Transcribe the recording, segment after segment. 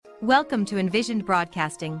Welcome to Envisioned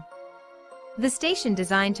Broadcasting, the station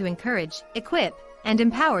designed to encourage, equip, and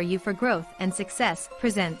empower you for growth and success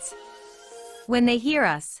presents When They Hear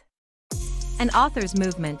Us, an author's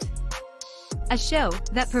movement, a show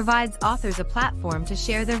that provides authors a platform to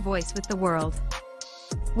share their voice with the world.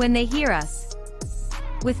 When They Hear Us,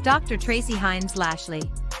 with Dr. Tracy Hines Lashley,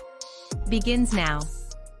 begins now.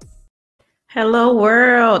 Hello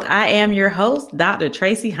world, I am your host, Dr.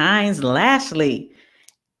 Tracy Hines Lashley.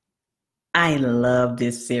 I love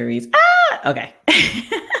this series. Okay.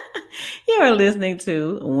 You are listening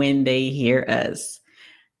to When They Hear Us.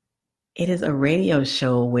 It is a radio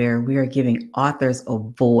show where we are giving authors a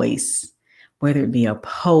voice, whether it be a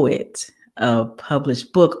poet, a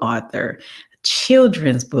published book author, a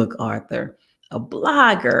children's book author, a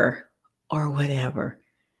blogger, or whatever.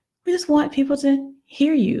 We just want people to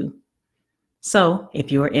hear you. So if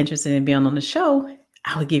you are interested in being on the show,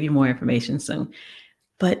 I will give you more information soon.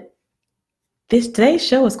 But today's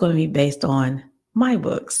show is going to be based on my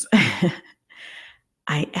books.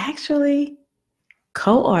 I actually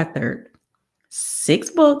co-authored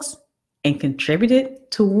 6 books and contributed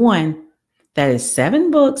to one that is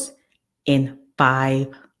 7 books in 5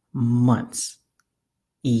 months.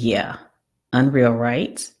 Yeah, unreal,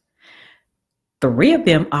 right? 3 of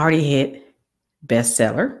them already hit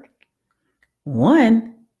bestseller.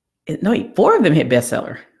 4 of them hit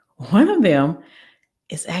bestseller. One of them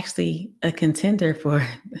is actually a contender for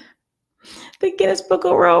the Guinness Book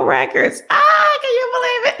of World Records. Can you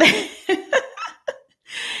believe it?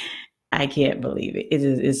 I can't believe it.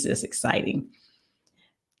 It's just exciting.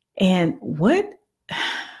 And what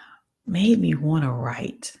made me want to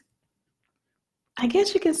write? I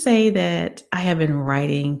guess you could say that I have been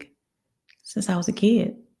writing since I was a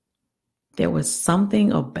kid. There was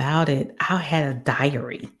something about it. I had a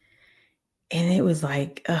diary, and it was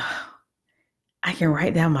like, I can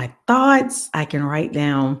write down my thoughts. I can write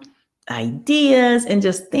down ideas and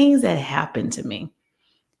just things that happened to me.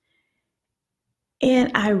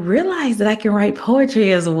 And I realized that I can write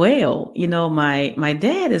poetry as well. You know, my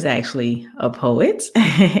dad is actually a poet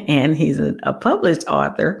and he's a published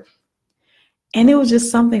author. And it was just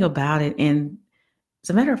something about it. And as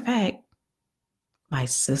a matter of fact, my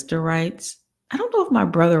sister writes. I don't know if my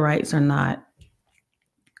brother writes or not,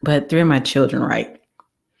 but 3 of my children write.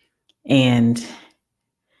 And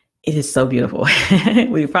it is so beautiful.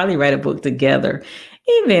 We probably write a book together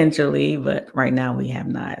eventually, but right now we have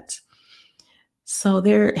not. So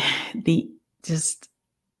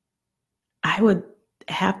I would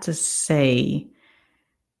have to say,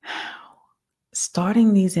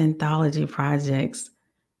 starting these anthology projects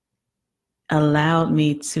allowed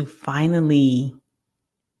me to finally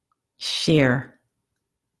share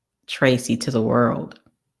Tracy to the world,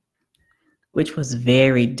 which was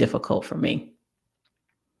very difficult for me.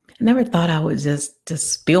 I never thought I would just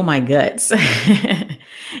spill my guts.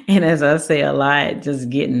 And as I say a lot, just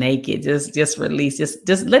get naked, just release,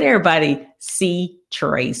 just let everybody see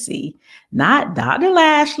Tracy, not Dr.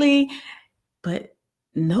 Lashley, but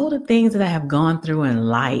know the things that I have gone through in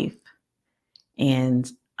life.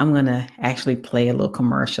 And I'm going to actually play a little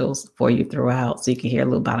commercials for you throughout so you can hear a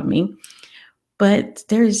little about me. But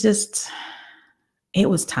it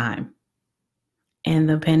was time. And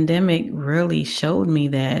the pandemic really showed me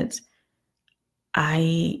that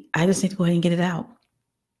I just need to go ahead and get it out.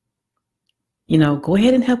 You know, go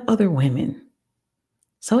ahead and help other women.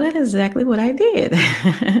 So that is exactly what I did.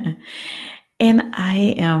 And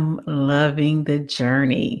I am loving the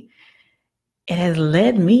journey. It has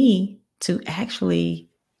led me to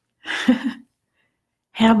actually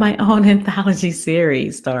have my own anthology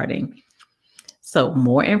series starting. So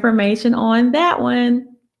more information on that one.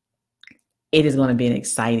 It is going to be an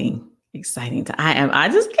exciting time. I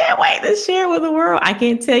just can't wait to share with the world. I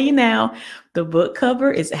can't tell you now, the book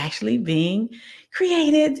cover is actually being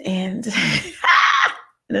created and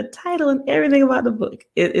the title and everything about the book.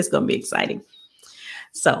 It's going to be exciting.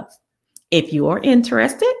 So if you are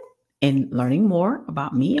interested in learning more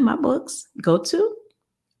about me and my books, go to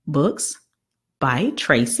Books by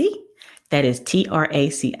Tracy. That is TRACIE.com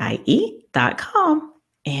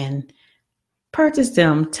and purchase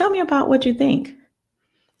them. Tell me about what you think.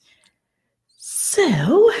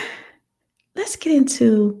 So let's get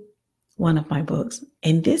into one of my books.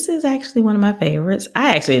 And this is actually one of my favorites.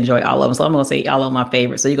 I actually enjoy all of them. So I'm going to say all of my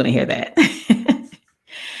favorites. So you're going to hear that.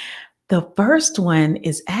 The first one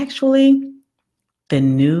is actually The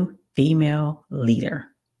New Female Leader.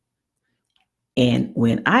 And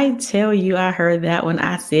when I tell you I heard that one,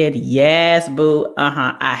 I said, yes, boo.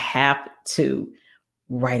 I have to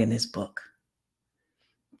write in this book.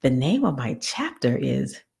 The name of my chapter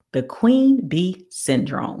is The Queen Bee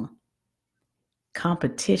Syndrome.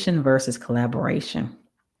 Competition versus collaboration.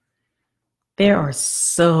 There are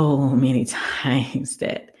so many times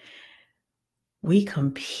that we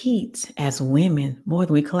compete as women more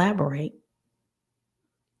than we collaborate.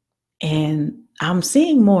 And I'm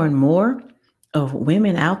seeing more and more of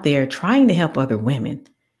women out there trying to help other women.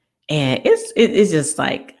 And it's just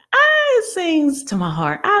like, it sings to my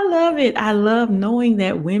heart. I love it. I love knowing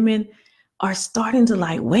that women are starting to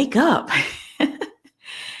like wake up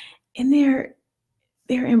and they're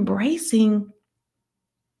embracing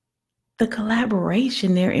the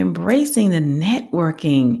collaboration. They're embracing the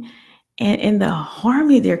networking and the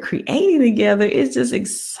harmony they're creating together. Is just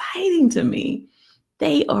exciting to me.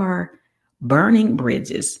 They are burning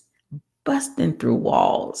bridges, busting through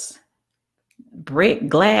walls, brick,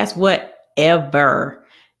 glass, whatever.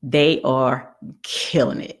 They are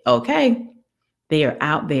killing it. Okay. They are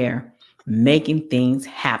out there making things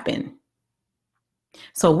happen.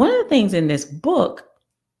 So one of the things in this book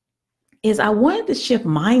is I wanted to shift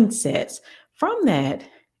mindsets from that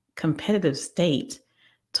competitive state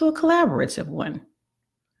to a collaborative one.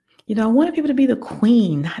 I wanted people to be the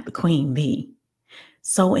queen, not the queen bee.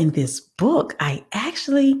 So in this book, I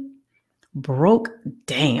actually broke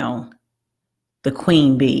down the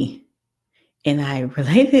queen bee and I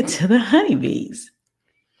related it to the honeybees,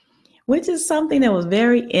 which is something that was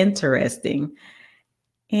very interesting.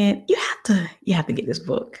 And you have to get this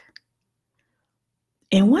book.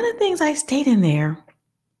 And one of the things I state in there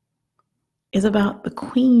is about the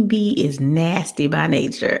queen bee is nasty by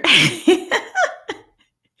nature.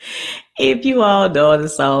 If you all know the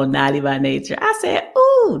song Naughty by Nature, I said,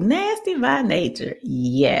 ooh, nasty by nature.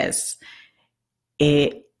 Yes.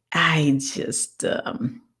 I just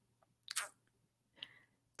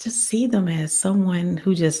see them as someone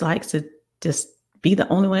who just likes to just be the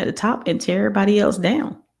only one at the top and tear everybody else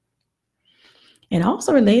down. And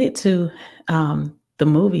also related to the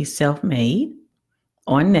movie Self-Made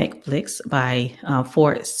on Netflix by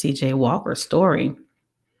Ford C.J. Walker Story,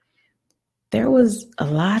 there was a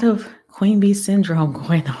lot of Queen Bee syndrome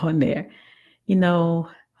going on there.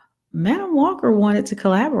 Madam Walker wanted to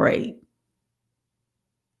collaborate,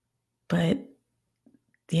 but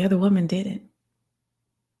the other woman didn't,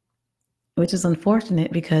 which is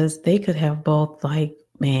unfortunate because they could have both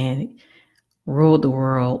ruled the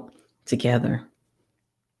world together.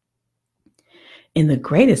 And the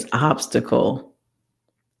greatest obstacle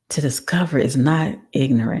to discover is not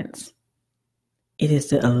ignorance. It is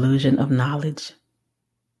the illusion of knowledge.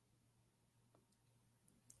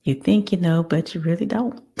 You think you know, but you really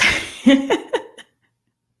don't.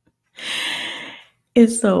 And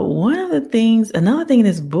so another thing in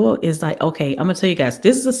this book is like, okay, I'm going to tell you guys,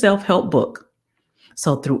 this is a self-help book.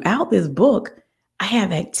 So throughout this book, I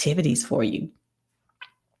have activities for you.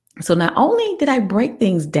 So not only did I break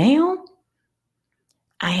things down,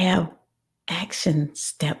 I have action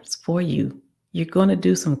steps for you. You're going to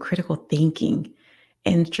do some critical thinking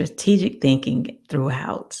and strategic thinking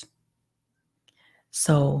throughout.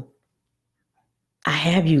 So I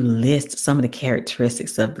have you list some of the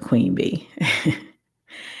characteristics of the queen bee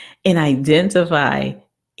and identify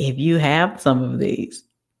if you have some of these.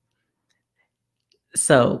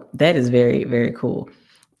 So that is very, very cool.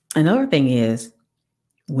 Another thing is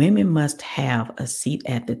women must have a seat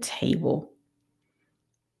at the table.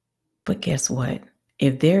 But guess what?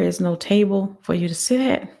 If there is no table for you to sit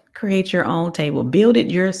at, create your own table, build it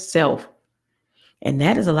yourself. And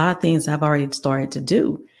that is a lot of things I've already started to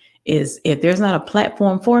do. Is if there's not a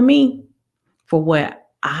platform for me, for what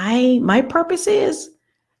my purpose is,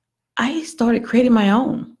 I started creating my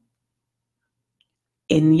own.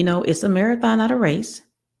 And, it's a marathon, not a race.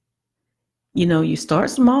 You start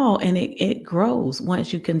small and it grows.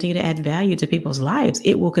 Once you continue to add value to people's lives,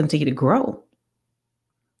 it will continue to grow.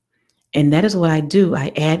 And that is what I do.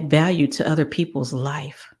 I add value to other people's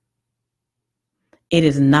life. It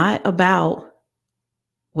is not about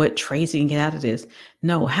what Tracy can get out of this.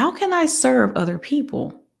 No, how can I serve other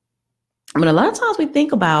people? But a lot of times we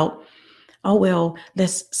think about, oh, well,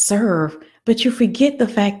 let's serve, but you forget the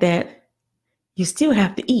fact that you still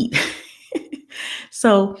have to eat.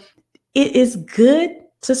 So it is good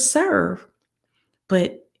to serve,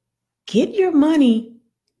 but get your money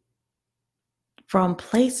from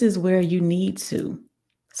places where you need to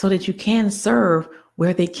so that you can serve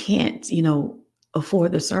where they can't,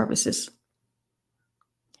 afford the services.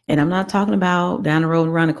 And I'm not talking about down the road,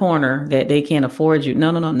 around the corner that they can't afford you.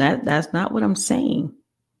 No, that's not what I'm saying.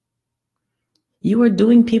 You are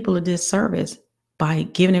doing people a disservice by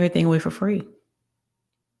giving everything away for free.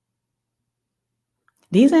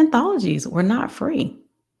 These anthologies were not free.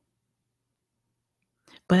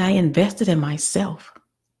 but I invested in myself.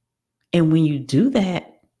 And when you do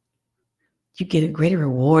that, you get a greater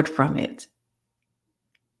reward from it.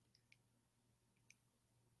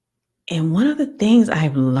 And one of the things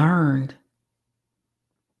I've learned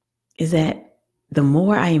is that the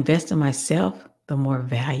more I invest in myself, the more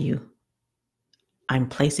value I'm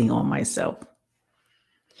placing on myself.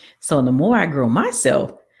 So the more I grow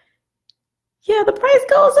myself, the price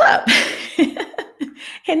goes up.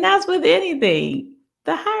 And that's with anything.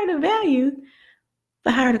 The higher the value,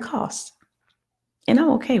 the higher the cost. And I'm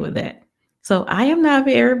okay with that. So I am not for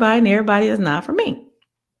everybody, and everybody is not for me.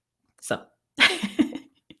 So,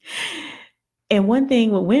 and one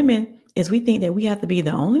thing with women is we think that we have to be the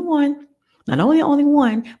only one, not only the only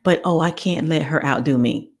one, but, I can't let her outdo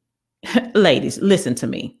me. Ladies, listen to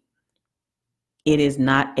me. It is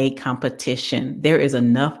not a competition. There is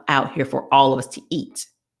enough out here for all of us to eat.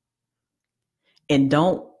 And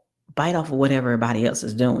don't bite off of whatever everybody else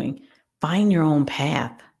is doing. Find your own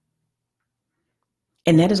path.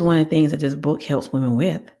 And that is one of the things that this book helps women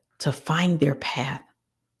with, to find their path.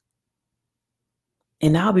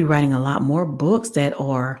 And I'll be writing a lot more books that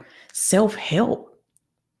are self-help,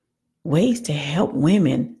 ways to help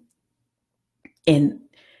women, and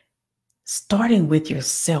starting with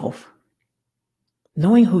yourself,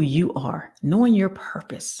 knowing who you are, knowing your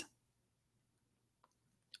purpose.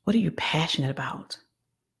 What are you passionate about?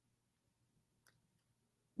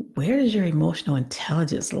 Where does your emotional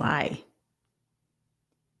intelligence lie?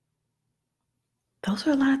 Those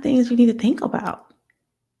are a lot of things you need to think about.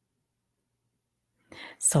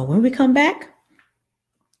 So when we come back,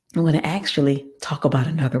 I'm going to actually talk about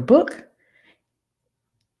another book.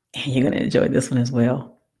 And you're going to enjoy this one as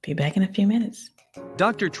well. Be back in a few minutes.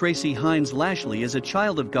 Dr. Tracy Hines Lashley is a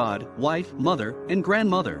child of God, wife, mother, and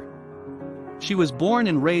grandmother. She was born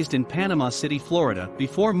and raised in Panama City, Florida,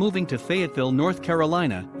 before moving to Fayetteville, North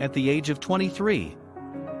Carolina, at the age of 23.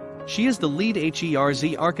 She is the lead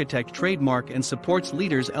HERZ architect trademark and supports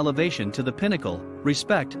leaders' elevation to the pinnacle,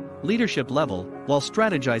 respect, leadership level, while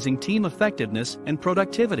strategizing team effectiveness and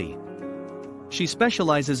productivity. She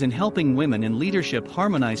specializes in helping women in leadership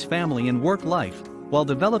harmonize family and work life, while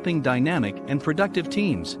developing dynamic and productive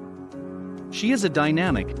teams. She is a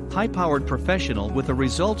dynamic, high-powered professional with a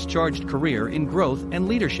results-charged career in growth and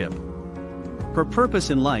leadership. Her purpose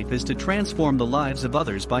in life is to transform the lives of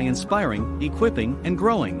others by inspiring, equipping, and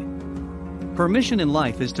growing. Her mission in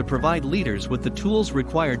life is to provide leaders with the tools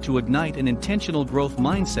required to ignite an intentional growth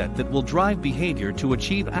mindset that will drive behavior to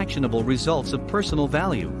achieve actionable results of personal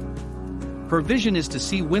value. Her vision is to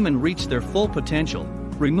see women reach their full potential,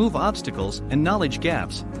 remove obstacles and knowledge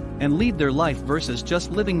gaps, and lead their life versus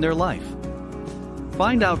just living their life.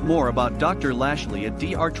 Find out more about Dr. Lashley at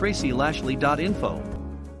drtracylashley.info.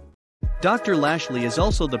 Dr. Lashley is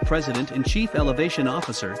also the President and Chief Elevation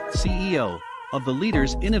Officer, CEO, of the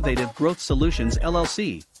Leaders Innovative Growth Solutions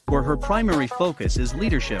LLC, where her primary focus is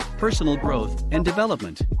leadership, personal growth, and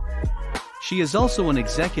development. She is also an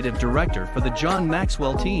executive director for the John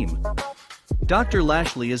Maxwell team. Dr.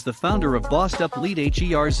 Lashley is the founder of Bossed Up Lead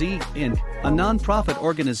HERZ, Inc., a nonprofit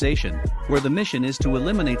organization where the mission is to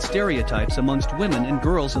eliminate stereotypes amongst women and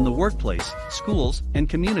girls in the workplace, schools, and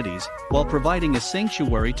communities, while providing a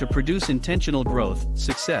sanctuary to produce intentional growth,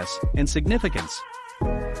 success, and significance.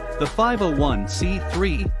 The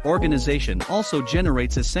 501c3 organization also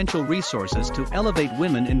generates essential resources to elevate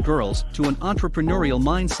women and girls to an entrepreneurial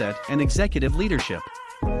mindset and executive leadership.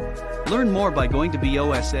 Learn more by going to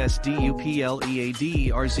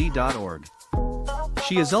bossdupleaderz.org.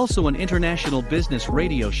 She is also an international business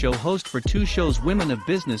radio show host for two shows, Women of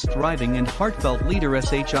Business Thriving and Heartfelt Leader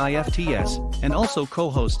SHIFTS, and also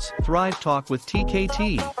co-hosts Thrive Talk with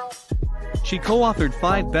TKT. She co-authored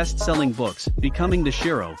 5 best-selling books, Becoming the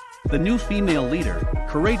Shiro, The New Female Leader,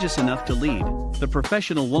 Courageous Enough to Lead, The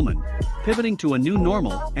Professional Woman, Pivoting to a New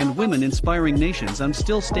Normal, and Women Inspiring Nations. I'm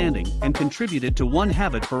Still Standing, and contributed to One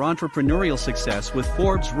Habit for Entrepreneurial Success with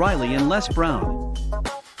Forbes, Riley, and Les Brown.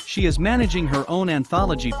 She is managing her own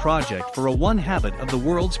anthology project for a One Habit of the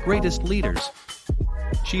World's Greatest Leaders.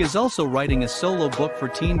 She is also writing a solo book for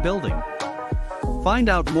team building. Find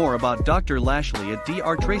out more about Dr. Lashley at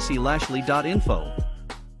drtracylashley.info.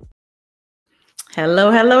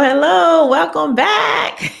 Hello, hello, hello. Welcome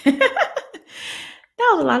back.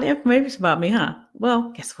 That was a lot of information about me, huh?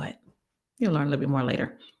 Well, guess what? You'll learn a little bit more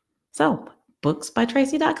later. So,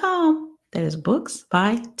 booksbytracy.com. That is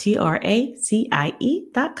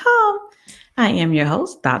booksbytracie.com. I am your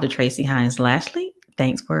host, Dr. Tracy Hines Lashley.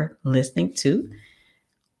 Thanks for listening to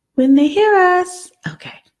When They Hear Us.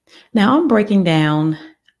 Okay. Now I'm breaking down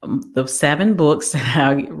the 7 books that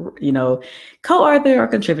I, co-authored or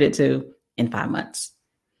contributed to in 5 months.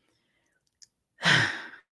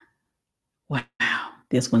 Wow,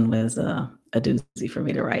 this one was a doozy for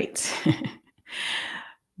me to write.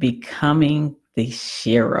 Becoming the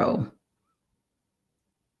Shero.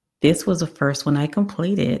 This was the first one I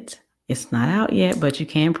completed. It's not out yet, but you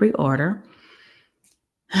can pre-order.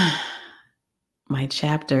 My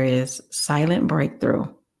chapter is Silent Breakthrough,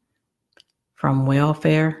 From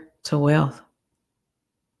Welfare to Wealth.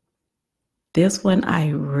 This one I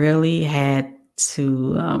really had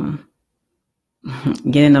to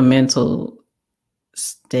get in a mental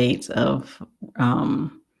state of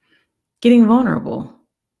getting vulnerable.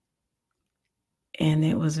 And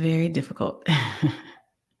it was very difficult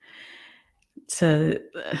to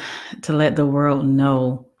let the world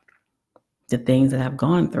know the things that I've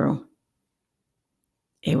gone through.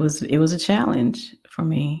 It was a challenge for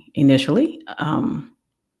me initially,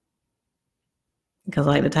 because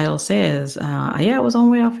like the title says, I was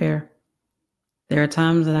on welfare. There are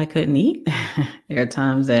times that I couldn't eat. There are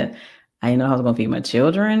times that I didn't know how I was going to feed my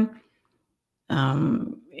children.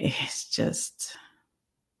 It's just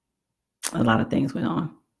a lot of things went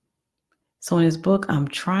on. So in this book, I'm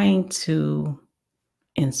trying to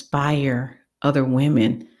inspire other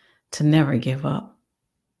women to never give up,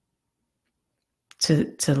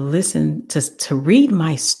 to listen, to read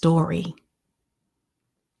my story,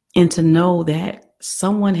 and to know that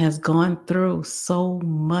someone has gone through so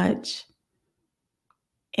much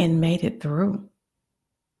and made it through.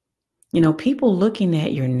 You know, people looking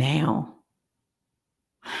at your now,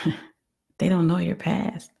 they don't know your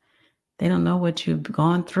past. They don't know what you've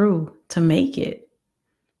gone through to make it.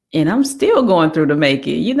 And I'm still going through to make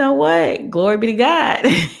it. You know what? Glory be to God.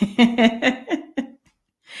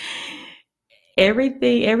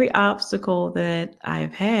 Every obstacle that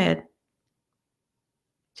I've had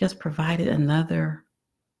just provided another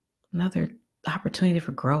opportunity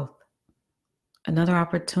for growth, another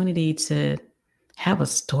opportunity to have a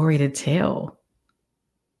story to tell,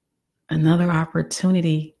 another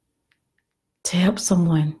opportunity to help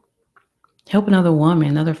someone, help another woman,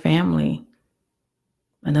 another family,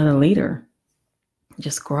 another leader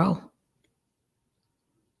just grow.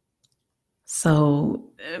 So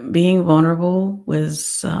being vulnerable was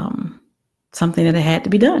something that had to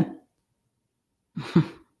be done.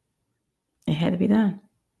 It had to be done.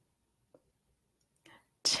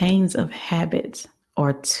 Chains of habits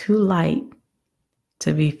are too light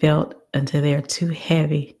to be felt until they are too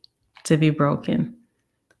heavy to be broken.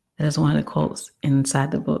 That is one of the quotes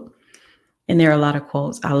inside the book. And there are a lot of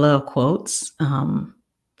quotes. I love quotes. I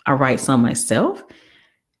write some myself.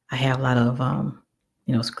 I have a lot of,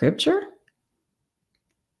 scripture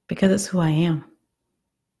because it's who I am.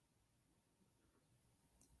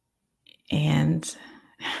 And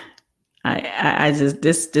I just,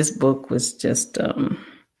 this book was just,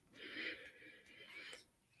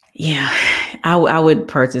 I would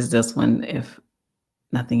purchase this one if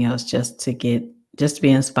nothing else, just to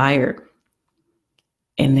be inspired.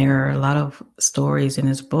 And there are a lot of stories in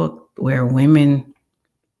this book where women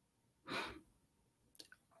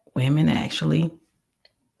actually,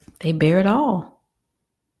 they bear it all.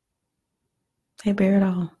 They bear it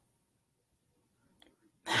all.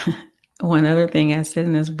 One other thing I said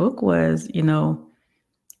in this book was,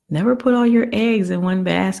 never put all your eggs in one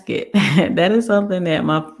basket. That is something that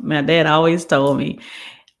my dad always told me.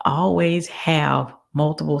 Always have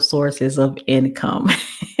multiple sources of income.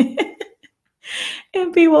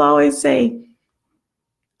 And people always say,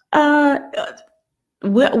 well,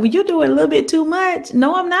 you're doing a little bit too much.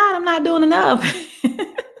 No, I'm not. I'm not doing enough.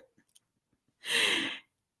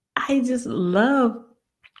 I love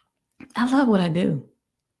what I do.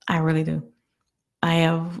 I really do. I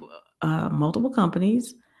have multiple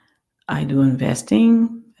companies. I do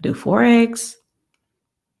investing. I do Forex.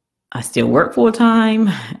 I still work full time.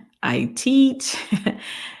 I teach.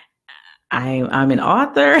 I'm an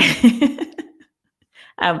author.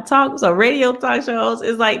 I've talked, so radio talk shows.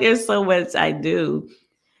 It's like there's so much I do.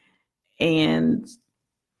 And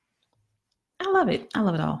I love it. I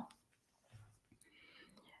love it all.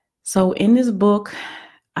 So in this book,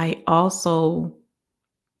 I also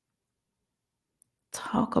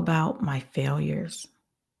talk about my failures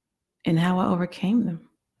and how I overcame them.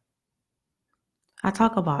 I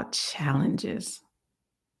talk about challenges.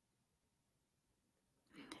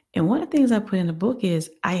 And one of the things I put in the book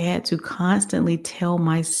is I had to constantly tell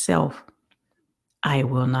myself, I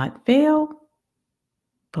will not fail,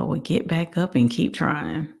 but will get back up and keep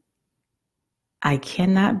trying. I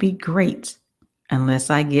cannot be great unless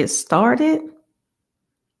I get started.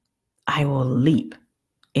 I will leap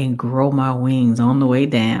and grow my wings on the way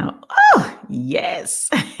down. Oh, yes.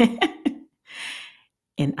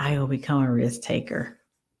 And I will become a risk taker.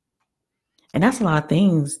 And that's a lot of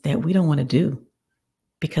things that we don't want to do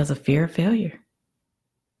because of fear of failure.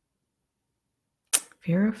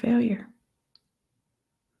 Fear of failure.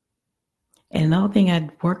 And another thing I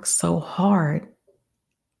worked so hard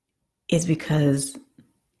is because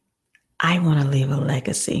I want to leave a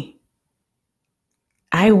legacy.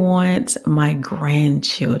 I want my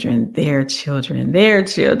grandchildren, their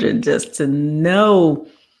children just to know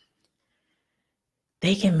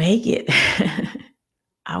they can make it.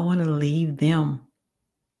 I want to leave them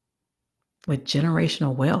with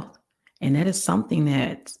generational wealth. And that is something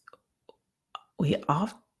that we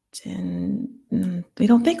often, we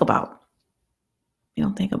don't think about. We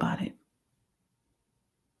don't think about it.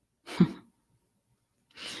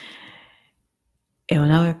 And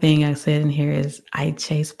another thing I said in here is I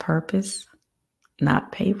chase purpose,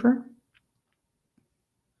 not paper.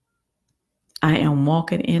 I am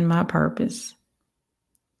walking in my purpose.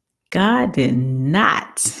 God did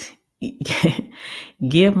not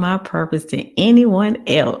give my purpose to anyone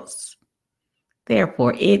else.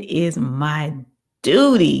 Therefore, it is my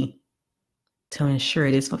duty to ensure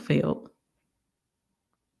it is fulfilled.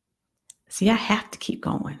 See, I have to keep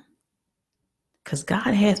going because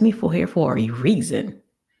God has me here for a reason.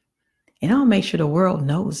 And I'll make sure the world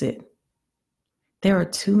knows it. There are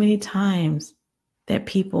too many times that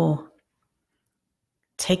people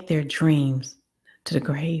take their dreams to the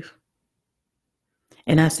grave.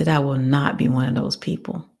 And I said, I will not be one of those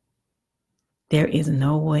people. There is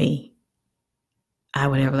no way I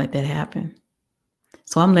would ever let that happen.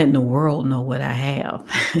 So I'm letting the world know what I have,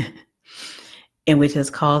 and which has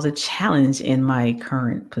caused a challenge in my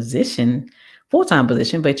current position, full-time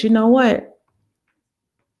position. But you know what?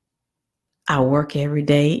 I work every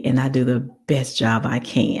day and I do the best job I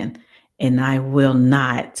can. And I will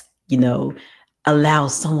not, allow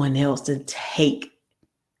someone else to take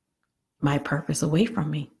my purpose away from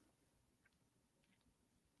me.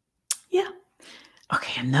 Yeah.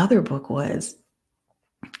 Okay. Another book was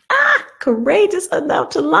Courageous Enough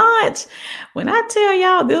to Launch. When I tell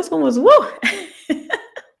y'all this one was woo.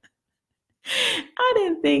 I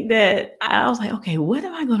didn't think that. I was like, okay, what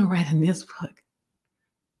am I going to write in this book?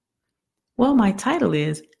 Well, my title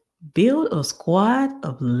is Build a Squad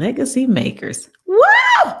of Legacy Makers. Woo!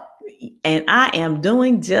 And I am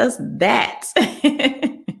doing just that.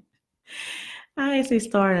 I actually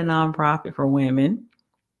started a nonprofit for women,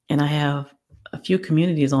 and I have a few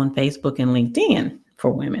communities on Facebook and LinkedIn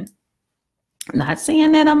for women. Not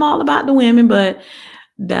saying that I'm all about the women, but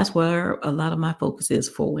that's where a lot of my focus is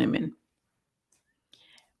for women.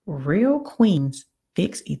 Real queens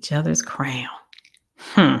fix each other's crown.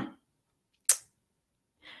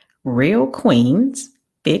 Real queens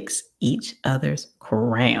fix each other's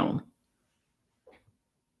crown.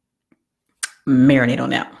 Marinate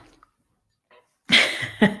on that.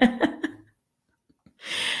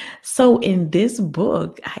 So in this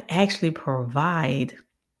book, I actually provide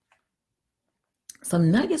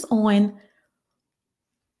some nuggets on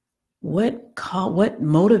what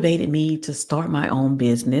motivated me to start my own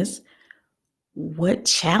business, what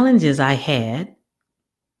challenges I had,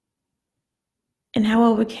 and how I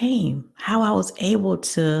overcame, how I was able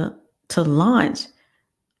to launch.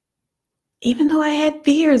 Even though I had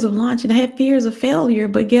fears of launching, I had fears of failure,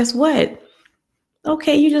 but guess what?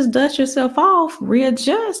 Okay, you just dust yourself off,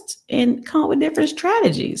 readjust, and come up with different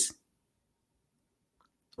strategies,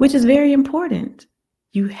 which is very important.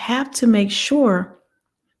 You have to make sure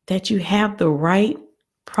that you have the right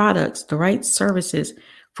products, the right services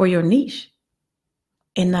for your niche.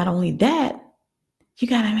 And not only that, you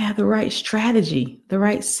got to have the right strategy, the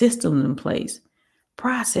right system in place,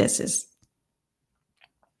 processes.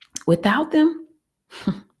 Without them,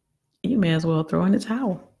 you may as well throw in the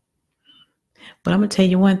towel. But I'm going to tell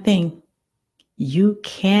you one thing. You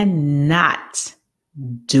cannot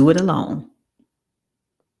do it alone.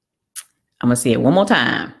 I'm going to say it one more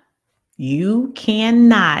time. You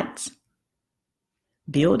cannot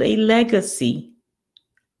build a legacy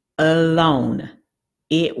alone.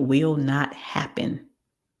 It will not happen.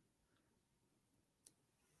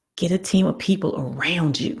 Get a team of people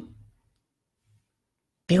around you.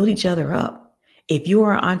 Build each other up. If you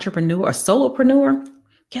are an entrepreneur, a solopreneur,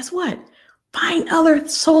 guess what? Find other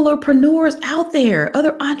solopreneurs out there,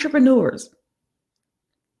 other entrepreneurs,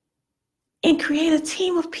 and create a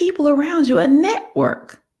team of people around you, a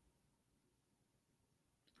network.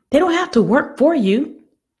 They don't have to work for you.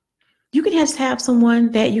 You can just have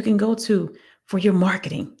someone that you can go to for your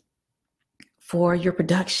marketing, for your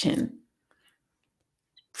production,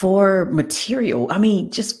 for material. I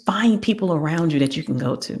mean, just find people around you that you can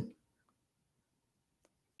go to.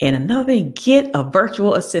 And another thing, get a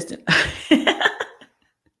virtual assistant.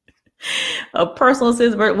 a personal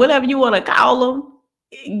assistant, whatever you want to call them,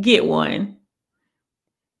 get one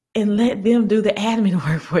and let them do the admin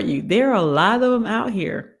work for you. There are a lot of them out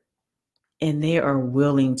here and they are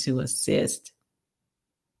willing to assist.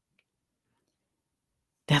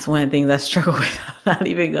 That's one of the things I struggle with. I'm not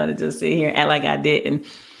even going to just sit here and act like I didn't.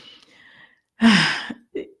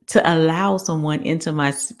 To allow someone into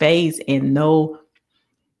my space and know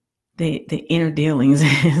the inner dealings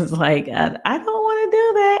is like, I don't want to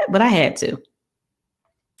do that, but I had to.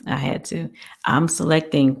 I'm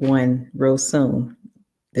selecting one real soon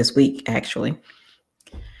this week, actually.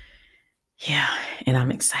 Yeah. And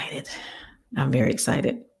I'm excited. I'm very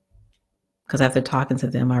excited because after talking to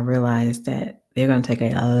them, I realized that they're going to take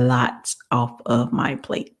a lot off of my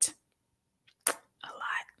plate. A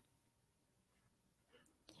lot.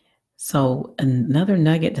 So another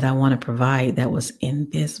nugget that I want to provide that was in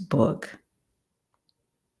this book.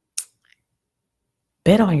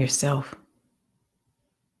 Bet on yourself.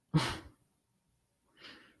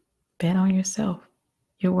 Bet on yourself.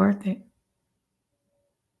 You're worth it.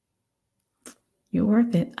 You're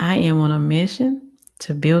worth it. I am on a mission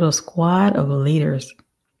to build a squad of leaders.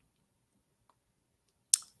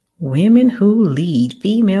 Women who lead,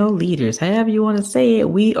 female leaders, however you want to say it,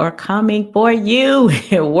 we are coming for you.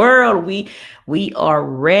 World, we are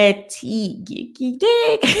ready. You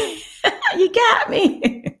dig? You got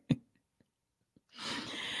me.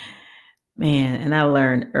 Man, and I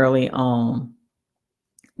learned early on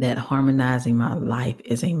that harmonizing my life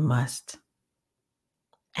is a must.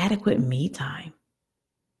 Adequate me time.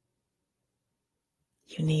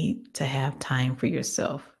 You need to have time for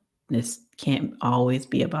yourself. This can't always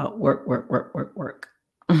be about work.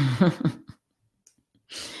 I'm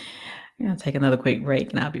going to take another quick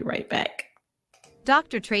break and I'll be right back.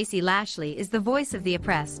 Dr. Tracy Lashley is the voice of the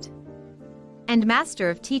oppressed and master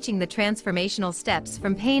of teaching the transformational steps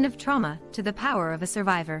from pain of trauma to the power of a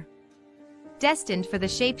survivor. Destined for the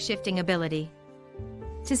shape-shifting ability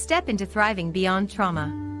to step into thriving beyond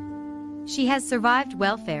trauma. She has survived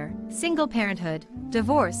welfare, single parenthood,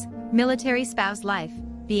 divorce, military spouse life,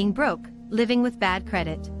 being broke, living with bad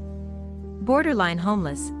credit, borderline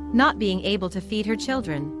homeless, not being able to feed her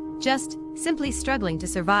children, just simply struggling to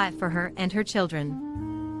survive for her and her children.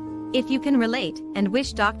 If you can relate and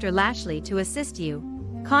wish Dr. Lashley to assist you,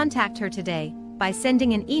 contact her today by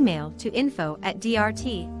sending an email to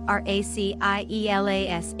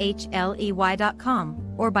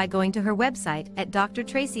info@drtracielashly.com or by going to her website at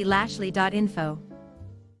drtracylashley.info.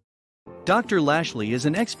 Dr. Lashley is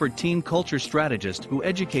an expert team culture strategist who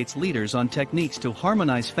educates leaders on techniques to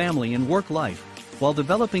harmonize family and work life while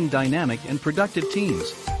developing dynamic and productive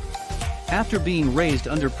teams. After being raised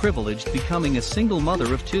underprivileged, becoming a single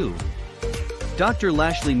mother of two, Dr.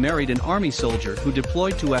 Lashley married an Army soldier who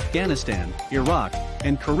deployed to Afghanistan, Iraq,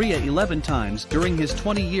 and Korea 11 times during his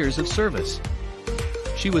 20 years of service.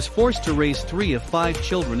 She was forced to raise 3 of 5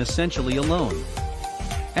 children essentially alone.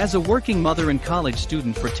 As a working mother and college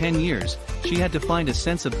student for 10 years, she had to find a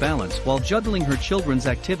sense of balance while juggling her children's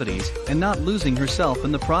activities and not losing herself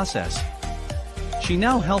in the process. She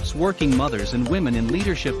now helps working mothers and women in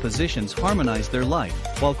leadership positions harmonize their life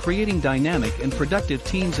while creating dynamic and productive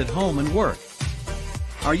teams at home and work.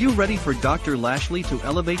 Are you ready for Dr. Lashley to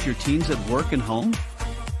elevate your teams at work and home?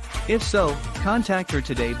 If so, contact her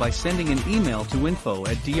today by sending an email to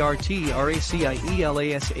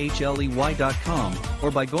info@drtracielashly.com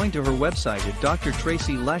or by going to her website at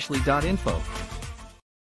drtracylashley.info.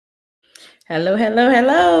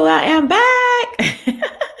 Hello. I am back.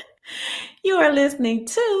 You are listening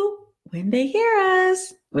to When They Hear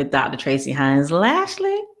Us with Dr. Tracy Hines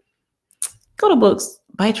Lashley. Go to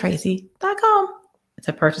booksbytracy.com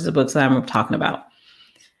to purchase the books that I'm talking about.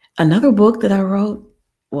 Another book that I wrote,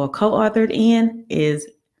 co-authored in is,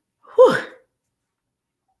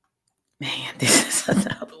 this is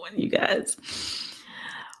another one, you guys.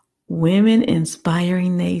 Women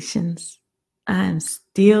Inspiring Nations. I'm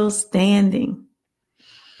Still Standing.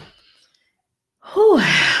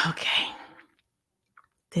 Okay.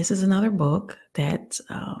 This is another book that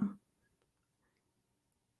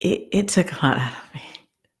it took a lot out of me.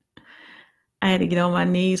 I had to get on my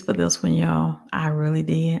knees for this one, y'all. I really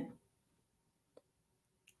did.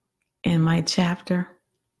 In my chapter,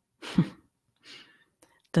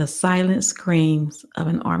 The Silent Screams of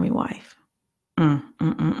an Army Wife.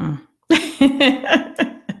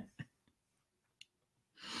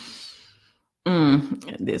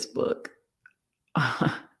 This book.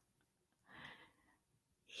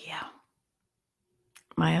 Yeah.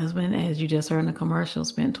 My husband, as you just heard in the commercial,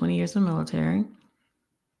 spent 20 years in the military.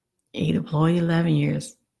 He deployed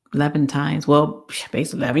 11 times. Well,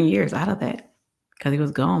 basically 11 years out of that. because he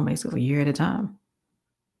was gone basically a year at a time.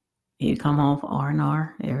 He'd come home for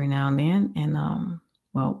R&R every now and then, and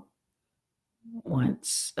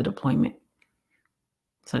once a deployment.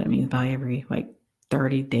 So that means about every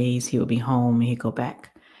 30 days he would be home and he'd go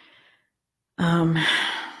back. And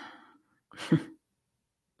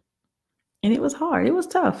it was hard. It was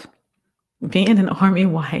tough. Being an Army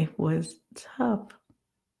wife was tough.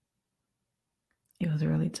 It was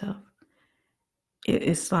really tough.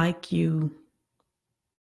 It's like you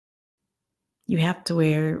have to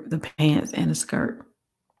wear the pants and the skirt.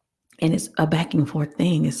 And it's a back and forth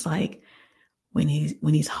thing. It's like when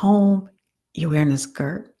he's home, you're wearing a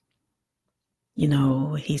skirt.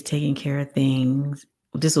 He's taking care of things.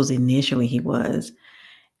 This was initially he was.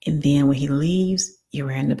 And then when he leaves, you're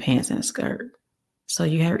wearing the pants and a skirt. So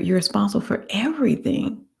you're responsible for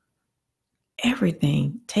everything.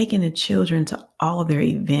 Everything. Taking the children to all of their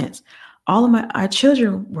events. Our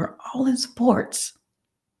children were all in sports.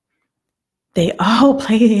 They all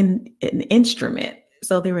played in an instrument.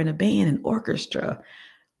 So they were in a band, an orchestra.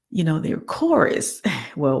 They were chorus.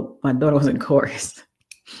 Well, my daughter was in chorus.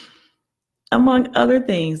 Among other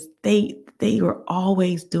things, they were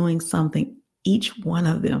always doing something. Each one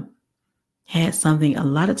of them had something a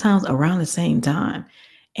lot of times around the same time.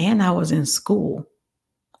 And I was in school.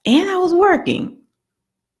 And I was working.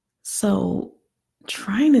 So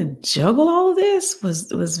trying to juggle all of this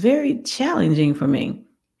was very challenging for me.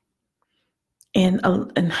 And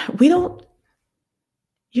we don't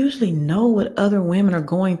usually know what other women are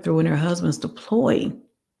going through when their husbands deploy.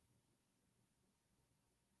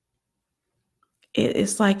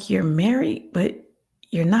 It's like you're married, but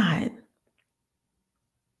you're not.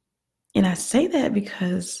 And I say that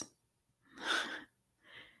because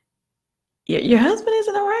your husband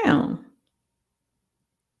isn't around.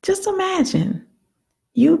 Just imagine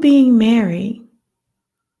you being married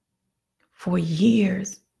for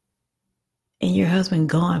years and your husband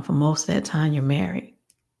gone for most of that time you're married.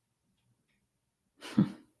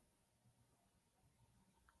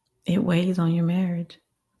 It weighs on your marriage.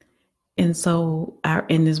 And so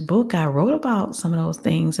in this book, I wrote about some of those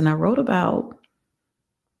things, and I wrote about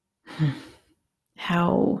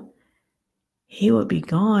how he would be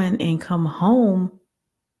gone and come home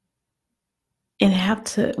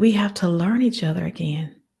and we have to learn each other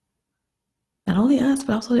again. Not only us,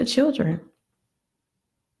 but also the children.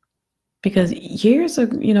 Because years are,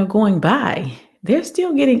 going by. They're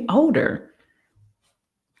still getting older.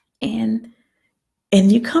 And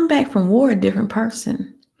you come back from war a different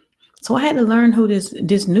person. So I had to learn who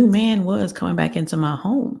this new man was coming back into my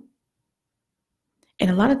home. And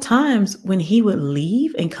a lot of times when he would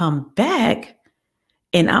leave and come back,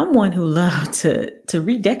 and I'm one who loved to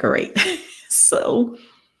redecorate. So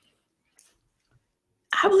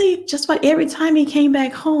I believe just about every time he came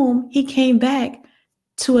back home, he came back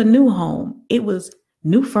to a new home. It was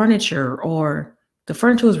new furniture, or the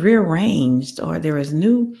furniture was rearranged, or there was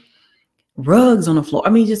new rugs on the floor. I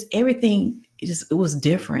mean, just everything, it was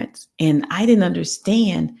different. And I didn't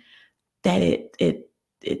understand that it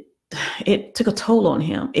took a toll on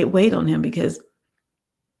him. It weighed on him because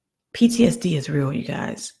PTSD is real, you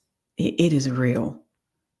guys. It is real.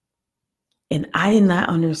 And I did not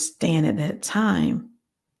understand at that time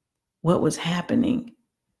what was happening.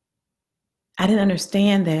 I didn't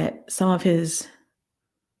understand that some of his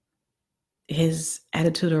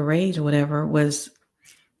attitude or rage or whatever was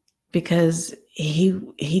because he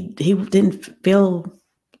didn't feel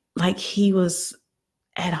like he was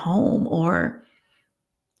at home, or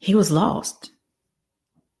he was lost.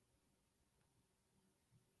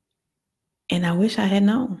 And I wish I had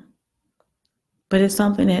known. But it's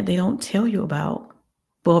something that they don't tell you about.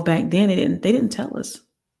 Well, back then they didn't tell us.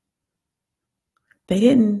 They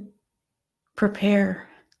didn't prepare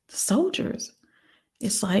the soldiers.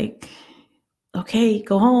 It's like, okay,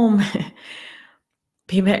 go home,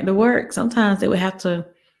 be back to work. Sometimes they would have to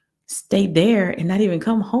stay there and not even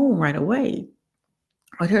come home right away.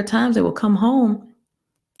 Or there are times they will come home,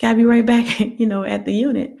 gotta be right back, at the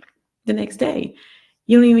unit the next day.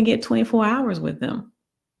 You don't even get 24 hours with them.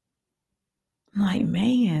 I'm like,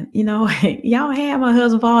 man, y'all had my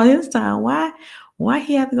husband for all this time. Why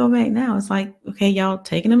he have to go back now? It's like, okay, y'all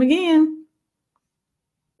taking him again.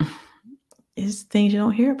 It's things you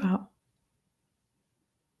don't hear about.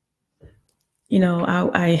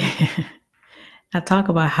 I I talk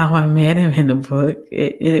about how I met him in the book.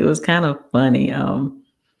 It was kind of funny. I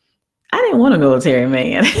didn't want a military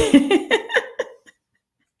man.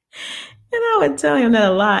 And I would tell him that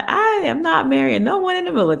a lot. I am not marrying no one in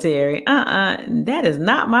the military. That is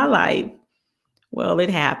not my life. Well, it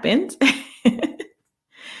happened.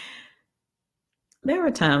 There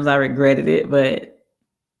were times I regretted it, but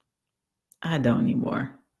I don't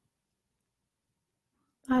anymore.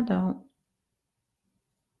 I don't.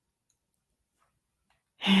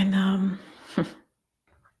 And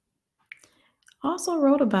also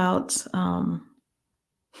wrote about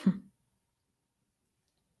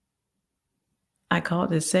I call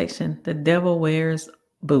this section "The Devil Wears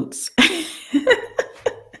Boots."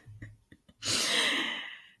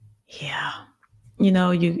 Yeah.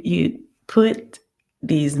 You put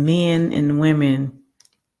these men and women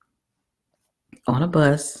on a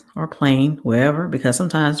bus or plane, wherever, because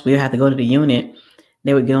sometimes we have to go to the unit.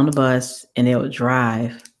 They would get on the bus and they would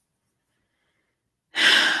drive.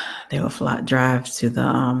 They would drive to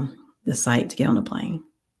the site to get on the plane,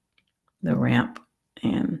 the ramp,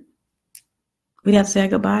 and we'd have to say our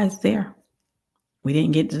goodbyes there. We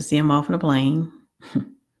didn't get to see them off on the plane.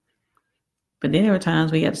 But then there were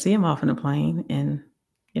times we got to see them off on the plane, and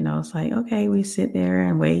it's like, okay, we sit there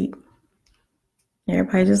and wait.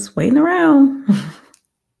 Everybody just waiting around.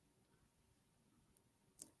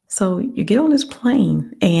 So you get on this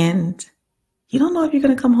plane and you don't know if you're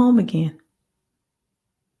going to come home again.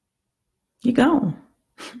 You're gone.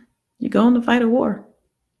 You're going to fight a war.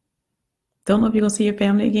 Don't know if you're going to see your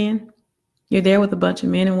family again. You're there with a bunch of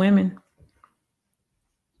men and women.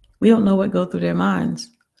 We don't know what goes through their minds.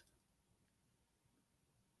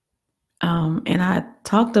 And I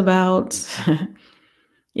talked about,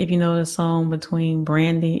 if you know the song between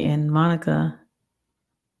Brandy and Monica,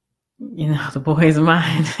 The Boy Is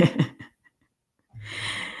Mine.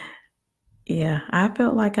 Yeah, I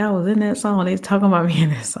felt like I was in that song. They was talking about me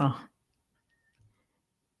in that song.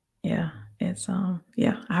 Yeah, it's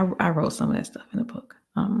I wrote some of that stuff in the book.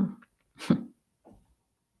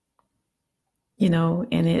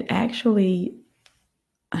 And it actually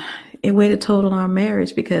it weighed a total on our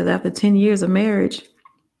marriage, because after 10 years of marriage,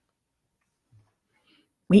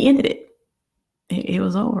 we ended it. It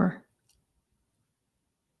was over.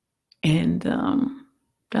 And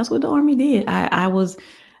that's what the Army did.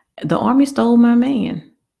 The Army stole my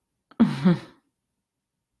man.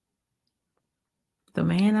 The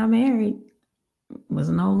man I married was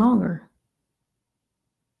no longer.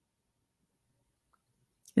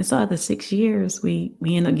 And so after 6 years, we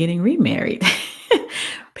ended up getting remarried.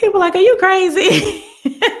 People are like, are you crazy?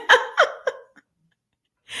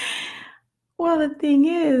 Well, the thing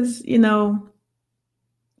is,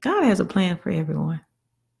 God has a plan for everyone.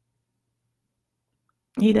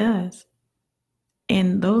 He does.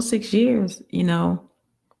 And those 6 years,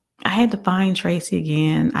 I had to find Tracy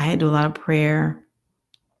again. I had to do a lot of prayer,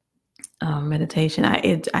 meditation. I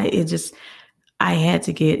had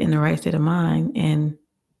to get in the right state of mind and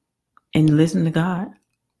listen to God.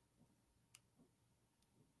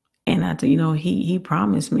 And he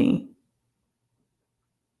promised me.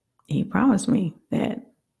 He promised me that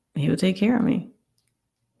he would take care of me.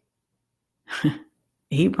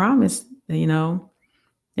 He promised, that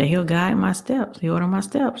he'll guide my steps. He'll order my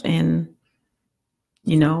steps. And,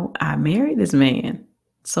 I married this man.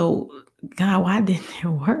 So, God, why didn't it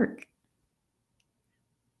work?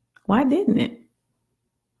 Why didn't it?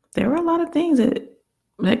 There were a lot of things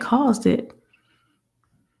that caused it.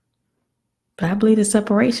 But I believe the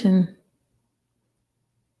separation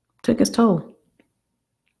took its toll.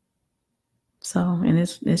 So in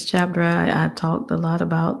this chapter, I talked a lot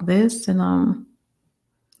about this, and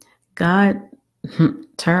God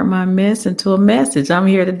turned my mess into a message. I'm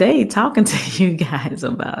here today talking to you guys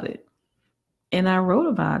about it. And I wrote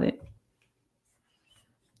about it.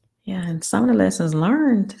 Yeah, and some of the lessons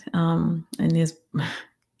learned during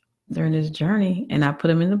this journey, and I put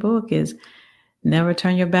them in the book, is never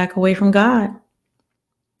turn your back away from God.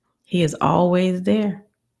 He is always there,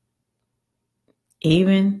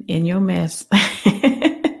 even in your mess.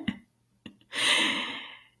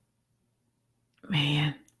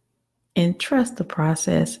 Man, and trust the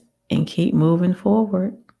process and keep moving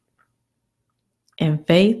forward. And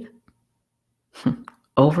faith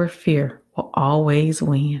over fear will always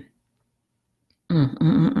win.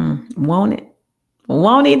 Won't it?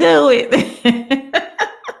 Won't he do it?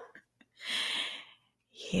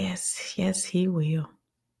 Yes, he will.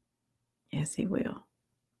 Yes, he will.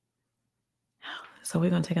 So we're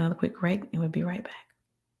going to take another quick break and we'll be right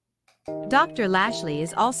back. Dr. Lashley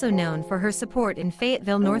is also known for her support in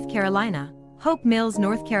Fayetteville, North Carolina, Hope Mills,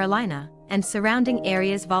 North Carolina, and surrounding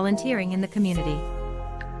areas, volunteering in the community.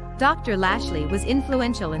 Dr. Lashley was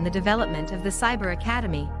influential in the development of the Cyber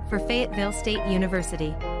Academy for Fayetteville State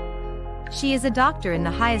University. She is a doctor in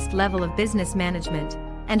the highest level of business management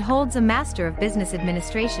and holds a Master of Business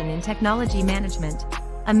Administration in Technology Management,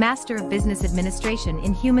 a Master of Business Administration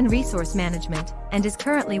in Human Resource Management, and is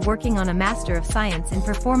currently working on a Master of Science in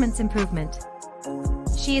Performance Improvement.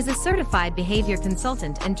 She is a certified behavior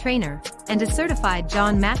consultant and trainer, and a certified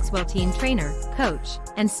John Maxwell teen trainer, coach,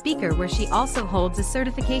 and speaker, where she also holds a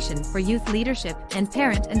certification for youth leadership and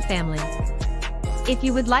parent and family. If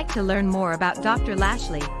you would like to learn more about Dr.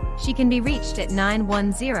 Lashley, she can be reached at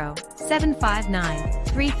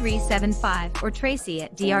 910-759-3375 or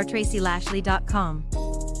tracy@drtracylashley.com.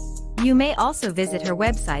 You may also visit her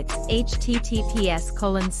websites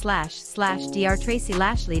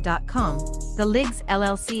https://drtracylashley.com,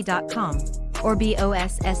 theligsllc.com, or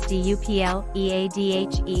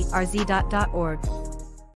bossdupleadherz.org.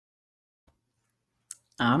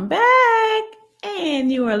 I'm back,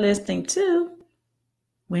 and you are listening to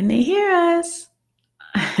When They Hear Us.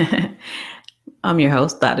 I'm your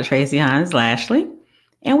host, Dr. Tracy Hines Lashley,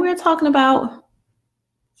 and we're talking about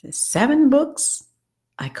 7 books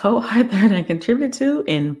I co-authored and contributed to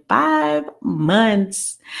in 5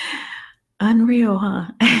 months. Unreal,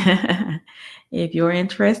 huh? If you're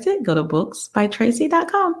interested, go to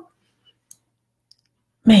booksbytracy.com.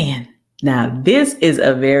 Man, now this is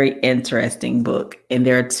a very interesting book, and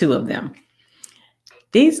there are 2 of them.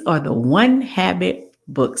 These are the One Habit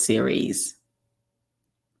book series.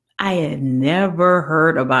 I had never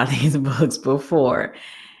heard about these books before,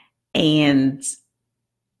 and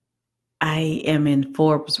I am in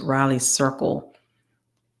Forbes Riley's circle.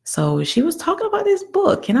 So she was talking about this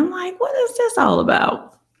book, and I'm like, what is this all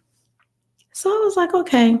about? So I was like,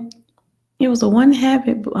 okay, it was a One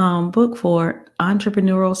Habit book for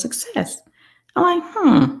entrepreneurial success. I'm like,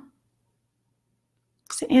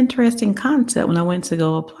 it's an interesting concept when I went to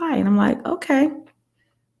go apply. And I'm like, okay,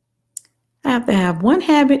 I have to have 1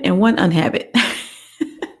 habit and 1 unhabit.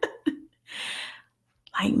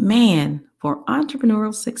 Like, man, for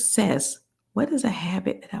entrepreneurial success, what is a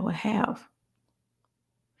habit that I would have?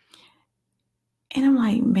 And I'm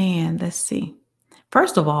like, man, let's see.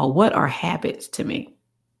 First of all, what are habits to me?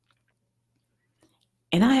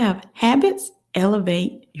 And I have habits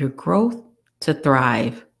elevate your growth to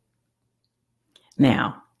thrive.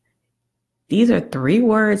 Now, these are 3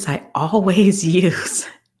 words I always use: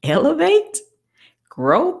 elevate,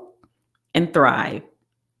 growth, and thrive.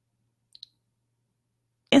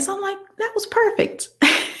 And so I'm like, that was perfect.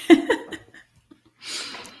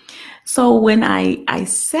 So when I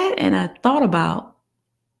sat and I thought about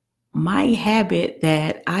my habit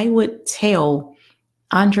that I would tell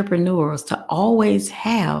entrepreneurs to always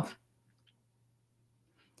have,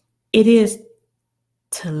 it is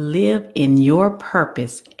to live in your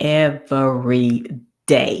purpose every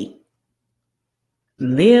day.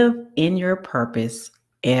 Live in your purpose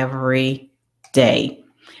every day.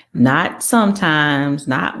 Not sometimes,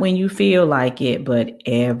 not when you feel like it, but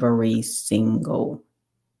every single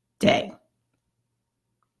day.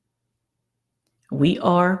 We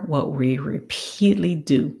are what we repeatedly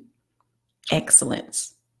do.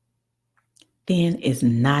 Excellence then is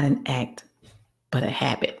not an act, but a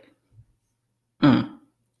habit.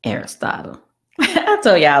 Aristotle. I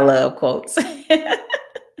told you I love quotes.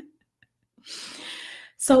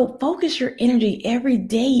 So focus your energy every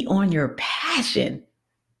day on your passion,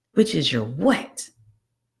 which is your what?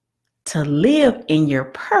 To live in your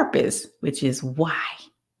purpose, which is why.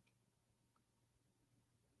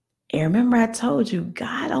 And remember, I told you,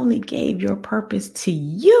 God only gave your purpose to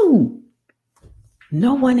you,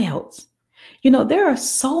 no one else. You know, there are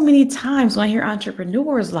so many times when I hear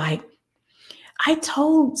entrepreneurs like, I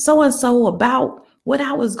told so-and-so about what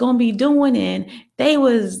I was going to be doing, and they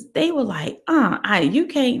were like, you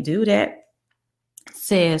can't do that.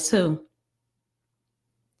 Says who?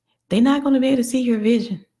 They're not going to be able to see your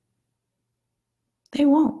vision. They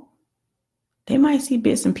won't. They might see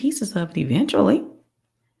bits and pieces of it eventually.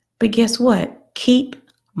 But guess what? Keep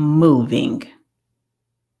moving.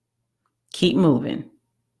 Keep moving.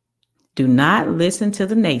 Do not listen to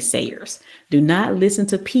the naysayers. Do not listen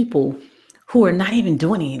to people who are not even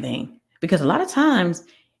doing anything. Because a lot of times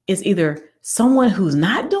it's either someone who's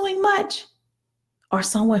not doing much or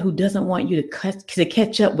someone who doesn't want you to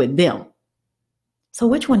catch up with them. So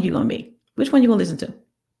which one are you going to be? Which one are you going to listen to?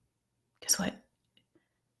 Guess what?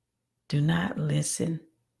 Do not listen.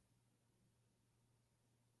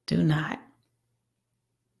 Do not.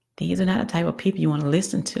 These are not the type of people you want to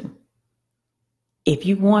listen to. If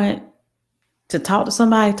you want to talk to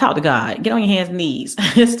somebody, talk to God. Get on your hands and knees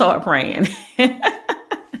and start praying.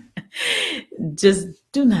 Just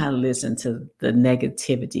do not listen to the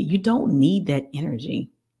negativity. You don't need that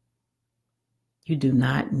energy. You do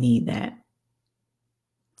not need that.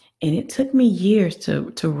 And it took me years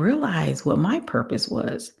to realize what my purpose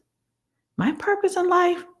was. My purpose in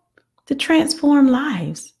life, to transform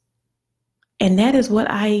lives. And that is what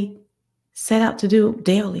I set out to do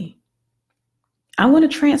daily. I want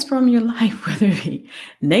to transform your life, whether it be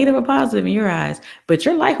negative or positive in your eyes, but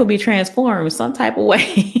your life will be transformed in some type of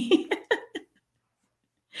way.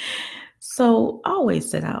 So always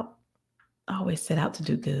set out to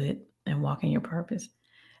do good and walk in your purpose.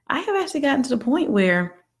 I have actually gotten to the point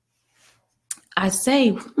where I say,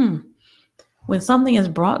 when something is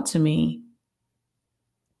brought to me,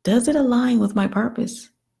 does it align with my purpose?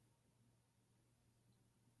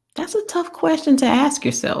 That's a tough question to ask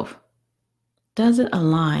yourself. Does it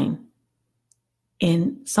align?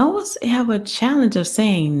 And some of us have a challenge of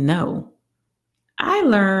saying no. I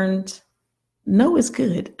learned no is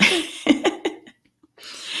good.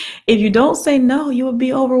 If you don't say no, you will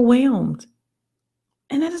be overwhelmed.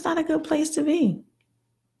 And that is not a good place to be.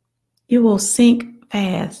 You will sink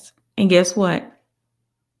fast. And guess what?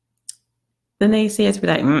 The naysayers be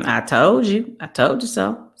like, I told you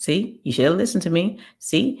so. See, you should have listened to me.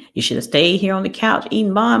 See, you should have stayed here on the couch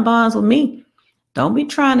eating bonbons with me. Don't be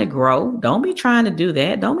trying to grow. Don't be trying to do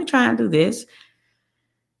that. Don't be trying to do this.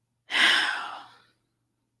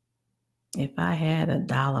 If I had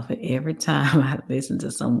 $1 for every time I listen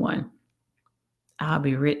to someone, I'll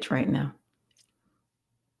be rich right now.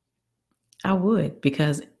 I would,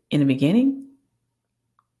 because in the beginning,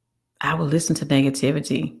 I would listen to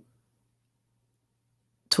negativity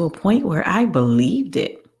to a point where I believed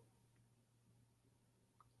it.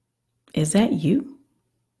 Is that you?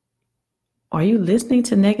 Are you listening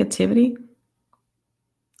to negativity?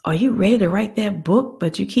 Are you ready to write that book,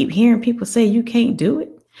 but you keep hearing people say you can't do it?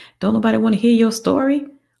 Don't nobody want to hear your story?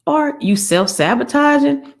 Or you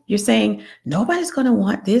self-sabotaging? You're saying, nobody's going to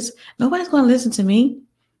want this. Nobody's going to listen to me.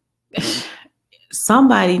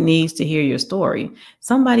 Somebody needs to hear your story.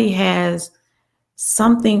 Somebody has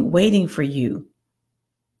something waiting for you.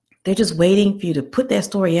 They're just waiting for you to put that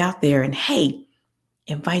story out there and, hey,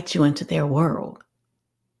 invite you into their world.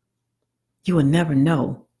 You will never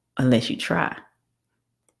know unless you try.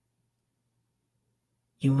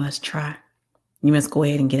 You must try. You must go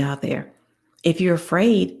ahead and get out there. If you're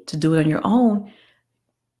afraid to do it on your own,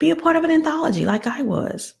 be a part of an anthology like I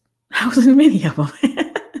was. I was in many of them.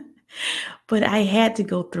 But I had to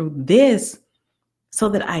go through this so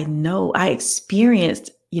that I experienced,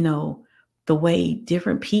 the way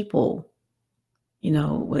different people,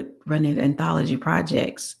 would run their anthology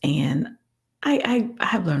projects. And I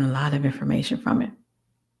have learned a lot of information from it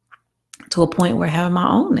to a point where I have my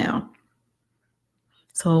own now.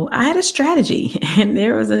 So I had a strategy, and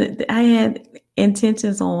I had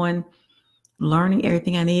intentions on learning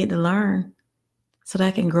everything I needed to learn so that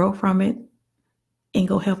I can grow from it and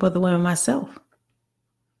go help other women myself.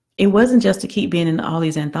 It wasn't just to keep being in all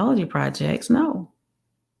these anthology projects. No.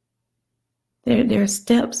 There are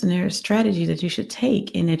steps and there are strategies that you should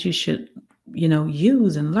take and that you should,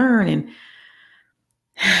 use and learn and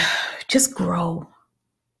just grow.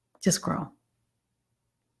 Just grow.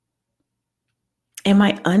 And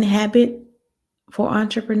my unhabit for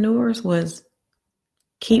entrepreneurs was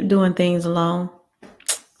keep doing things alone.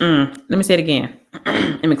 Let me say it again.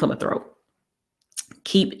 Let me clear my throat.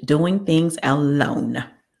 Keep doing things alone.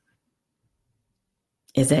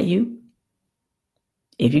 Is that you?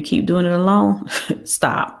 If you keep doing it alone,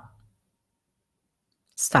 stop.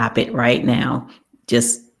 Stop it right now.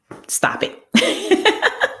 Just stop it.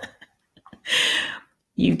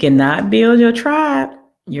 You cannot build your tribe,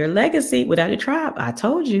 your legacy without a tribe. I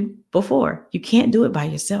told you before, you can't do it by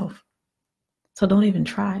yourself. So don't even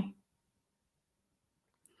try.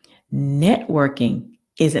 Networking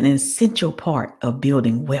is an essential part of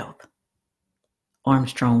building wealth.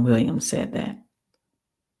 Armstrong Williams said that.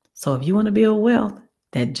 So if you want to build wealth,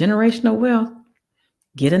 that generational wealth,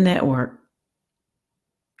 get a network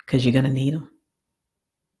because you're going to need them.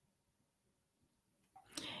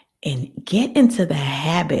 And get into the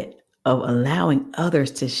habit of allowing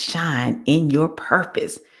others to shine in your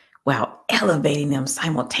purpose while elevating them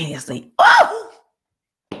simultaneously. Oh,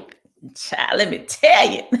 child, let me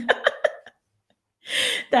tell you.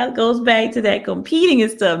 That goes back to that competing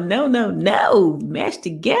and stuff. No. Mesh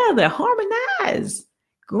together, harmonize,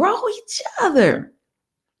 grow each other.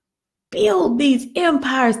 Build these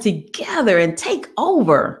empires together and take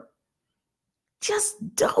over.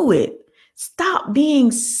 Just do it. Stop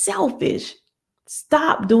being selfish.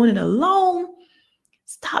 Stop doing it alone.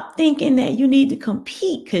 Stop thinking that you need to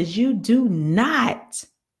compete because you do not.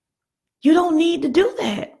 You don't need to do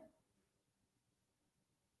that.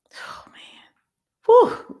 Oh, man.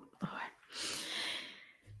 Whew.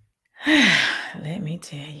 Lord. Let me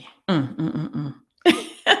tell you.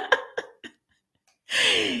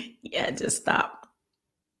 Yeah, just stop.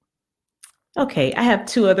 Okay, I have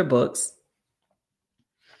 2 other books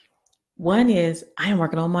One is I am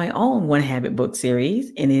working on my own One Habit book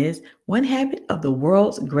series, and it is One Habit of the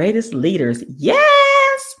World's Greatest Leaders.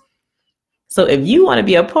 Yes! So if you want to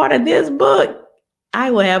be a part of this book,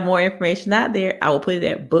 I will have more information out there. I will put it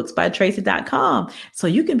at booksbytracy.com so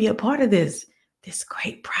you can be a part of this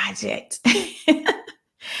great project.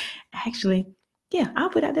 Actually, yeah,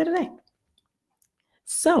 I'll put it out there today.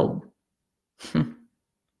 So,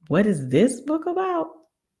 what is this book about?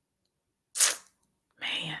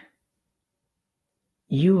 Man,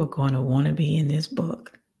 you are going to want to be in this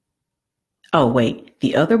book. Oh, wait,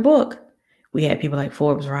 the other book, we had people like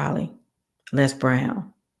Forbes Riley, Les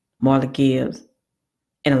Brown, Marla Gibbs,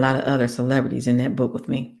 and a lot of other celebrities in that book with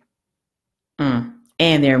me. And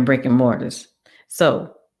they're in brick and mortars.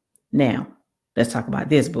 So now let's talk about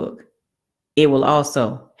this book. It will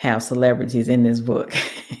also have celebrities in this book.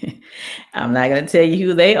 I'm not going to tell you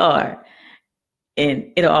who they are.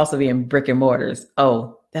 And it'll also be in brick and mortars.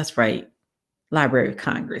 Oh, that's right. Library of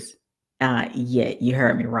Congress. Yeah, you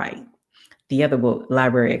heard me right. The other book,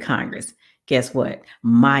 Library of Congress. Guess what?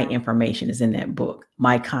 My information is in that book.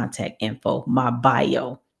 My contact info, my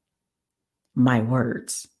bio, my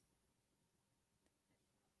words.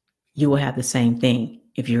 You will have the same thing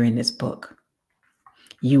if you're in this book.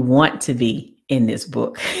 You want to be in this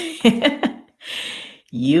book.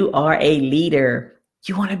 You are a leader.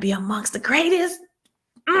 You want to be amongst the greatest?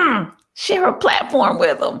 Share a platform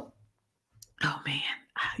with them. Oh, man.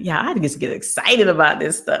 Yeah, I just get excited about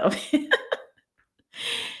this stuff.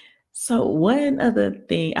 So one other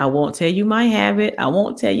thing, I won't tell you my habit. I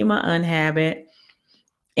won't tell you my unhabit.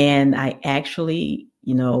 And I actually,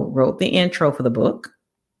 wrote the intro for the book.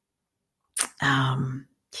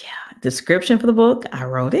 Description for the book, I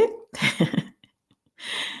wrote it.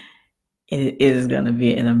 It is going to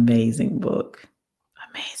be an amazing book.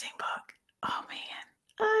 Amazing book. Oh, man,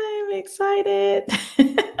 I'm excited.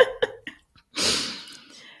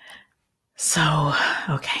 So,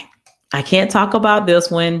 okay. I can't talk about this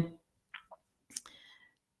one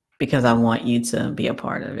because I want you to be a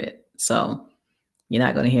part of it. So you're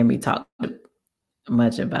not going to hear me talk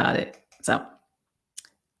much about it. So,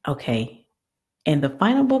 okay. And the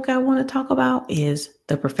final book I want to talk about is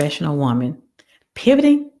The Professional Woman,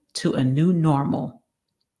 Pivoting to a New Normal,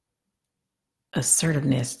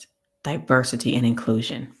 Assertiveness, Diversity, and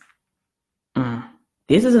Inclusion.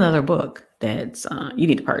 This is another book that you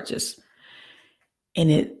need to purchase.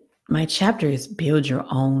 And my chapter is Build Your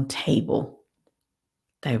Own Table,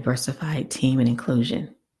 Diversified Team and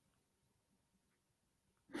Inclusion.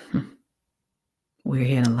 We're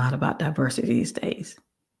hearing a lot about diversity these days.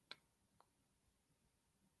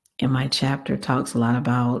 And my chapter talks a lot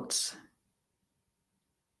about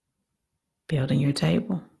building your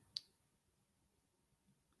table.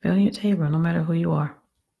 Building your table, no matter who you are.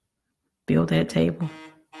 Build that table.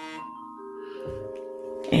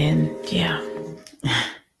 And yeah.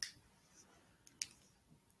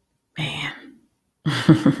 Man.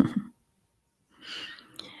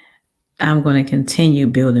 I'm going to continue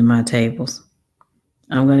building my tables.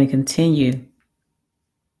 I'm going to continue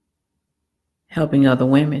helping other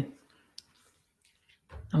women.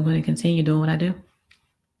 I'm going to continue doing what I do.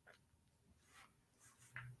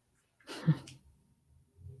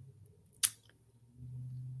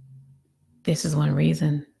 This is one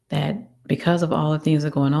reason that because of all the things that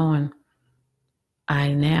are going on,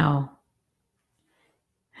 I now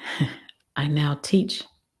teach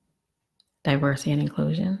diversity and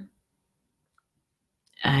inclusion.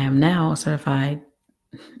 I am now a certified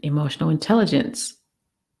emotional intelligence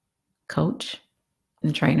coach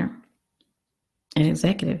and trainer and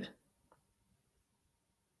executive,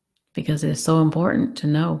 because it is so important to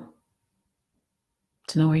know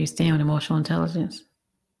where you stand with emotional intelligence,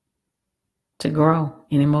 to grow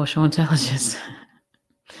in emotional intelligence.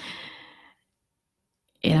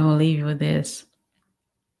 And I'm going to leave you with this.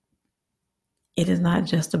 It is not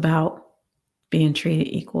just about being treated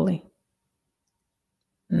equally.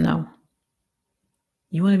 No.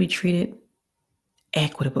 You want to be treated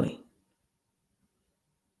equitably.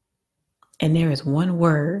 And there is one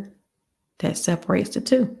word that separates the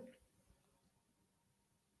two.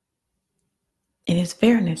 And it's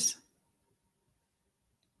fairness.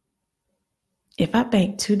 If I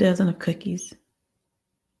baked 2 dozen of cookies,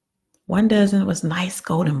 1 dozen was nice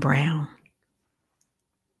golden brown.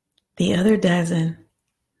 The other dozen,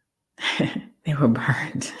 they were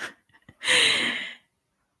burned.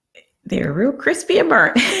 They were real crispy and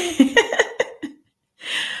burnt.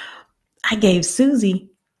 I gave Susie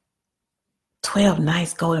 12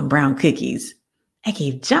 nice golden brown cookies. I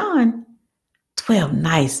gave John 12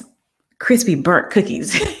 nice crispy burnt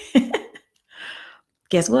cookies.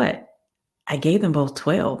 Guess what? I gave them both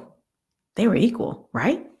 12, They were equal,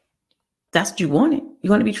 right? That's what you wanted. You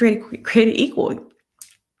want to be created equal.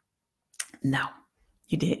 No,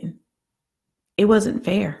 you didn't. It wasn't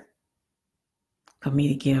fair for me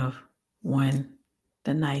to give one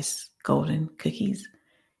the nice golden cookies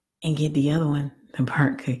and give the other one the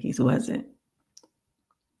burnt cookies, was it?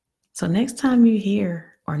 So next time you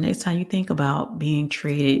hear, or next time you think about being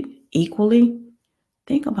treated equally,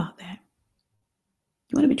 think about that.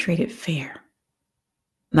 You want to be treated fair,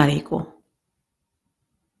 not equal.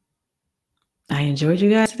 I enjoyed you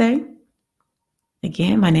guys today.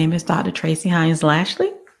 Again, my name is Dr. Tracy Hines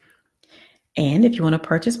Lashley. And if you want to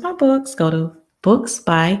purchase my books, go to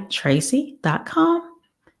booksbytracy.com.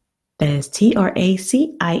 That is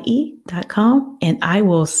TRACIE.com. And I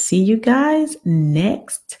will see you guys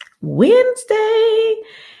next Wednesday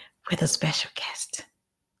with a special guest.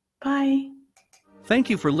 Bye. Thank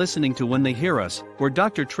you for listening to When They Hear Us, where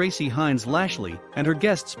Dr. Tracy Hines Lashley and her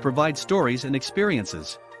guests provide stories and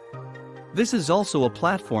experiences. This is also a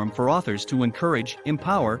platform for authors to encourage,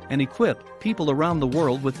 empower, and equip people around the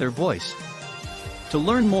world with their voice. To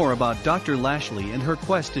learn more about Dr. Lashley and her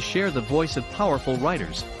quest to share the voice of powerful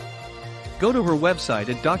writers, go to her website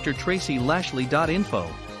at drtracylashley.info.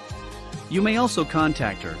 You may also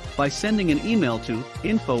contact her by sending an email to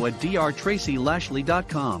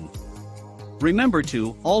info@drtracylashley.com. Remember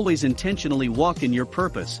to always intentionally walk in your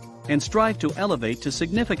purpose and strive to elevate to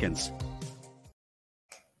significance.